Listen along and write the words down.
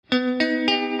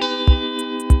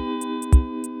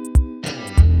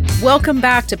Welcome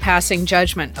back to Passing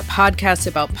Judgment, a podcast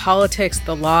about politics,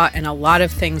 the law, and a lot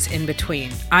of things in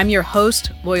between. I'm your host,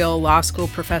 Loyola Law School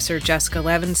professor Jessica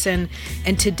Levinson,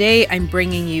 and today I'm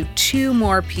bringing you two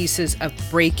more pieces of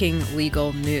breaking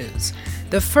legal news.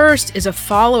 The first is a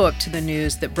follow-up to the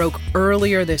news that broke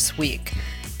earlier this week,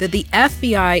 that the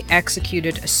FBI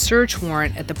executed a search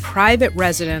warrant at the private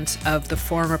residence of the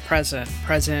former president,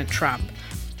 President Trump.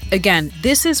 Again,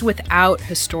 this is without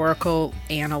historical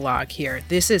analog here.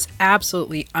 This is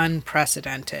absolutely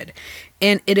unprecedented.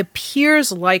 And it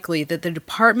appears likely that the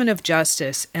Department of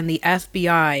Justice and the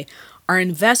FBI are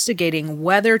investigating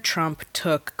whether Trump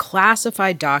took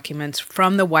classified documents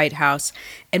from the White House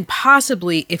and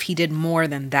possibly if he did more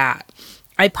than that.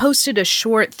 I posted a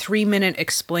short 3-minute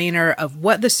explainer of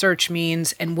what the search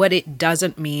means and what it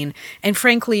doesn't mean, and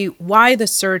frankly, why the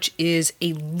search is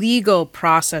a legal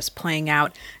process playing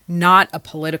out, not a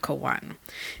political one.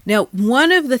 Now,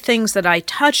 one of the things that I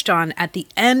touched on at the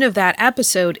end of that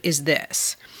episode is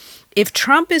this. If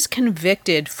Trump is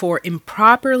convicted for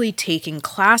improperly taking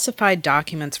classified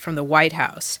documents from the White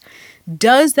House,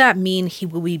 does that mean he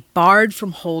will be barred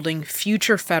from holding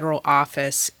future federal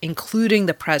office, including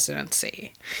the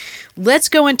presidency? Let's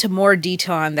go into more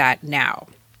detail on that now.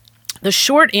 The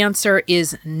short answer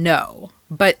is no,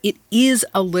 but it is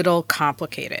a little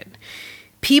complicated.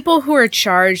 People who are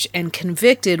charged and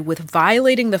convicted with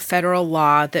violating the federal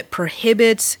law that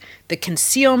prohibits the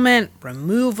concealment,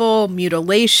 removal,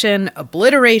 mutilation,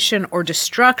 obliteration, or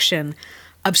destruction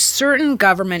of certain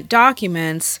government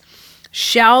documents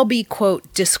shall be,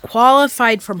 quote,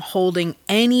 disqualified from holding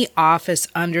any office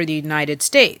under the United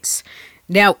States.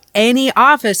 Now, any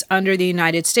office under the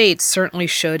United States certainly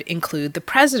should include the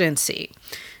presidency.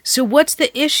 So what's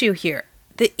the issue here?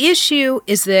 The issue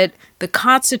is that the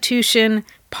Constitution,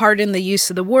 pardon the use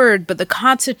of the word, but the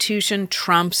Constitution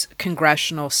trumps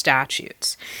congressional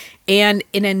statutes. And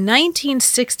in a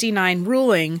 1969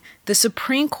 ruling, the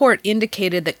Supreme Court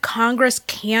indicated that Congress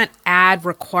can't add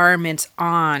requirements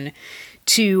on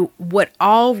to what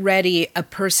already a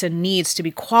person needs to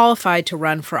be qualified to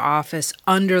run for office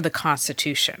under the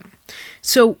Constitution.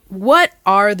 So what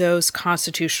are those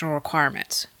constitutional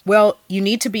requirements? Well, you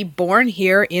need to be born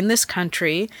here in this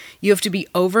country. You have to be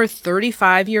over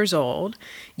 35 years old.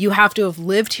 You have to have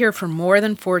lived here for more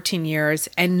than 14 years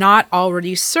and not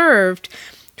already served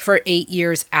for 8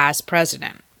 years as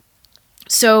president.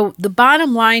 So the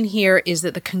bottom line here is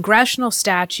that the congressional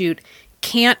statute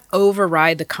can't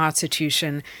override the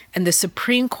Constitution, and the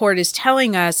Supreme Court is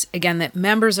telling us, again, that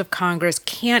members of Congress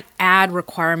can't add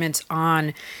requirements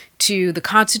on to the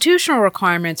constitutional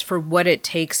requirements for what it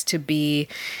takes to be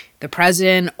the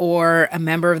president or a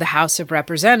member of the House of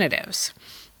Representatives.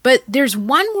 But there's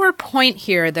one more point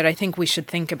here that I think we should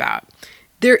think about.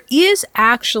 There is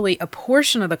actually a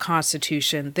portion of the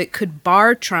Constitution that could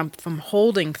bar Trump from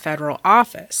holding federal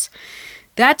office.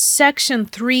 That's Section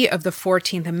 3 of the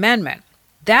 14th Amendment.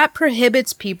 That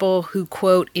prohibits people who,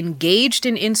 quote, engaged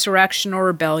in insurrection or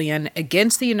rebellion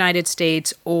against the United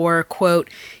States or, quote,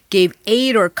 gave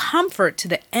aid or comfort to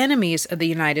the enemies of the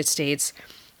United States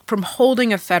from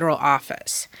holding a federal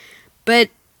office.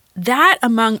 But that,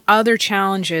 among other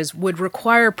challenges, would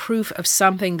require proof of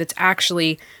something that's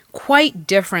actually quite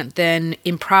different than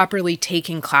improperly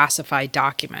taking classified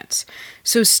documents.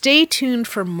 So stay tuned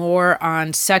for more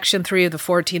on Section 3 of the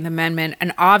 14th Amendment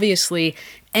and obviously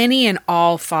any and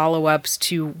all follow-ups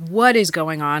to what is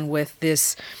going on with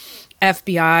this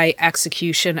FBI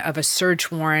execution of a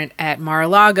search warrant at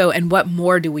Mar-a-Lago and what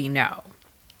more do we know.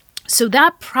 So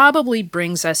that probably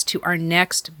brings us to our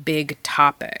next big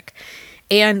topic.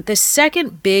 And the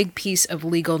second big piece of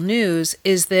legal news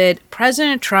is that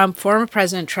President Trump, former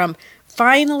President Trump,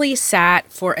 finally sat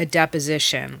for a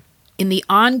deposition in the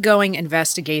ongoing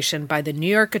investigation by the New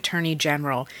York Attorney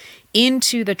General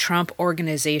into the Trump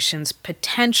Organization's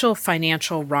potential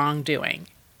financial wrongdoing.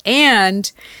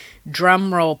 And,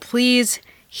 drum roll please,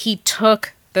 he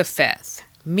took the fifth,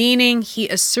 meaning he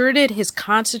asserted his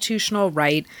constitutional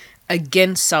right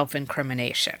against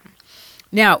self-incrimination.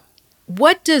 Now,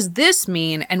 what does this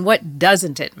mean and what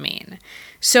doesn't it mean?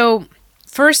 So,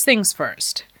 first things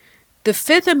first. The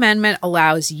Fifth Amendment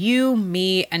allows you,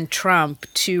 me, and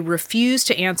Trump to refuse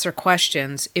to answer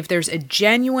questions if there's a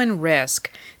genuine risk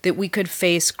that we could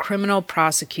face criminal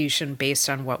prosecution based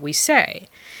on what we say.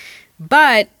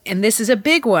 But, and this is a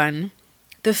big one,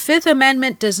 the Fifth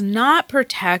Amendment does not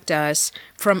protect us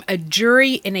from a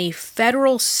jury in a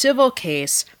federal civil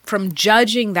case from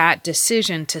judging that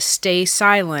decision to stay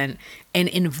silent and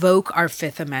invoke our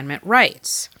Fifth Amendment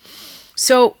rights.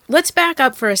 So let's back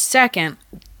up for a second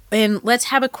and let's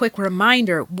have a quick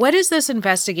reminder. What is this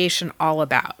investigation all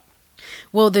about?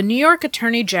 Well, the New York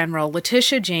Attorney General,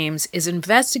 Letitia James, is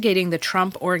investigating the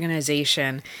Trump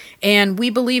Organization, and we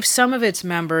believe some of its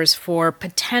members for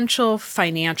potential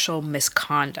financial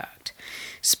misconduct.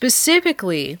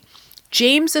 Specifically,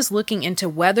 James is looking into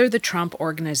whether the Trump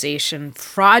Organization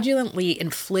fraudulently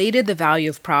inflated the value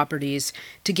of properties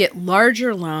to get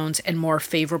larger loans and more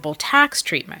favorable tax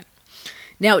treatment.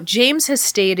 Now, James has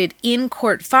stated in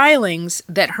court filings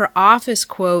that her office,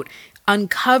 quote,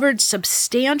 uncovered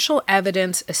substantial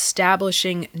evidence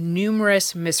establishing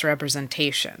numerous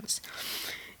misrepresentations.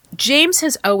 James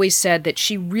has always said that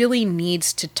she really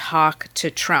needs to talk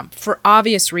to Trump for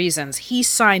obvious reasons. He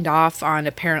signed off on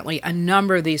apparently a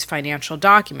number of these financial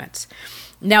documents.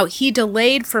 Now, he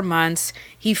delayed for months.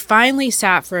 He finally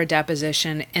sat for a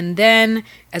deposition, and then,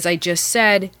 as I just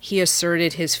said, he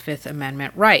asserted his Fifth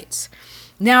Amendment rights.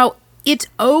 Now, it's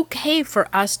okay for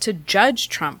us to judge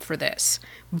Trump for this,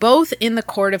 both in the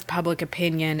court of public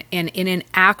opinion and in an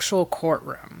actual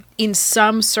courtroom, in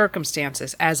some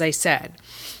circumstances, as I said.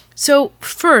 So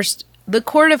first, the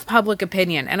court of public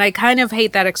opinion, and I kind of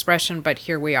hate that expression, but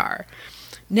here we are.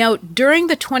 Now, during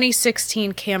the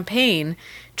 2016 campaign,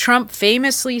 Trump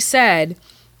famously said,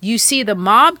 "You see, the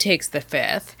mob takes the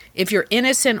Fifth. If you're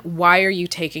innocent, why are you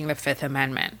taking the Fifth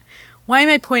Amendment?" Why am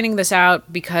I pointing this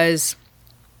out? Because,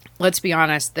 let's be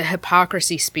honest, the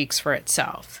hypocrisy speaks for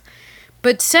itself.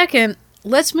 But second,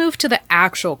 let's move to the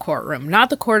actual courtroom, not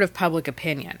the court of public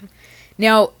opinion.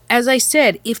 Now, as I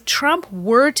said, if Trump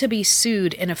were to be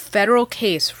sued in a federal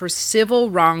case for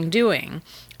civil wrongdoing,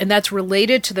 and that's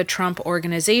related to the Trump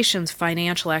Organization's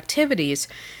financial activities,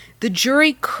 the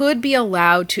jury could be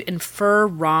allowed to infer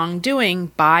wrongdoing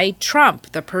by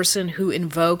Trump, the person who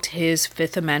invoked his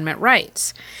Fifth Amendment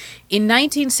rights. In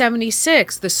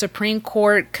 1976, the Supreme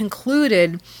Court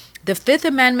concluded the Fifth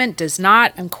Amendment does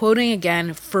not, I'm quoting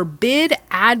again, forbid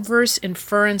adverse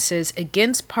inferences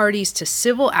against parties to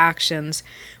civil actions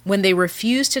when they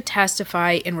refuse to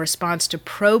testify in response to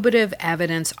probative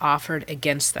evidence offered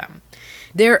against them.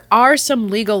 There are some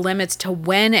legal limits to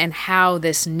when and how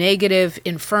this negative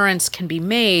inference can be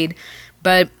made,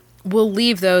 but we'll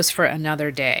leave those for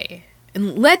another day.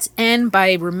 And let's end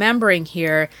by remembering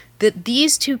here that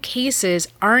these two cases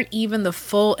aren't even the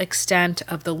full extent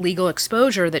of the legal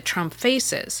exposure that Trump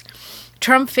faces.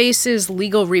 Trump faces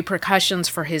legal repercussions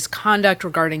for his conduct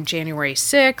regarding January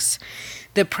 6th,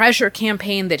 the pressure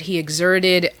campaign that he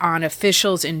exerted on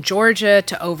officials in Georgia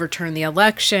to overturn the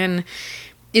election.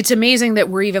 It's amazing that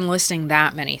we're even listing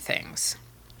that many things.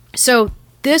 So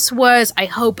this was, I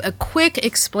hope, a quick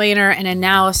explainer and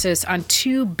analysis on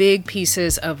two big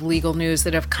pieces of legal news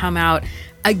that have come out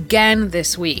again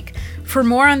this week. For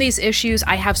more on these issues,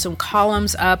 I have some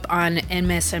columns up on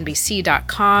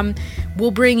MSNBC.com.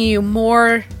 We'll bring you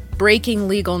more breaking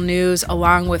legal news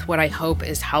along with what I hope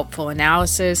is helpful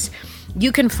analysis.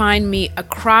 You can find me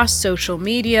across social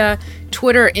media,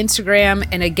 Twitter, Instagram,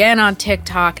 and again on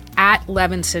TikTok at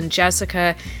Levinson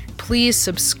Jessica. Please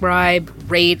subscribe,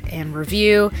 rate, and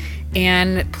review,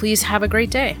 and please have a great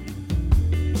day.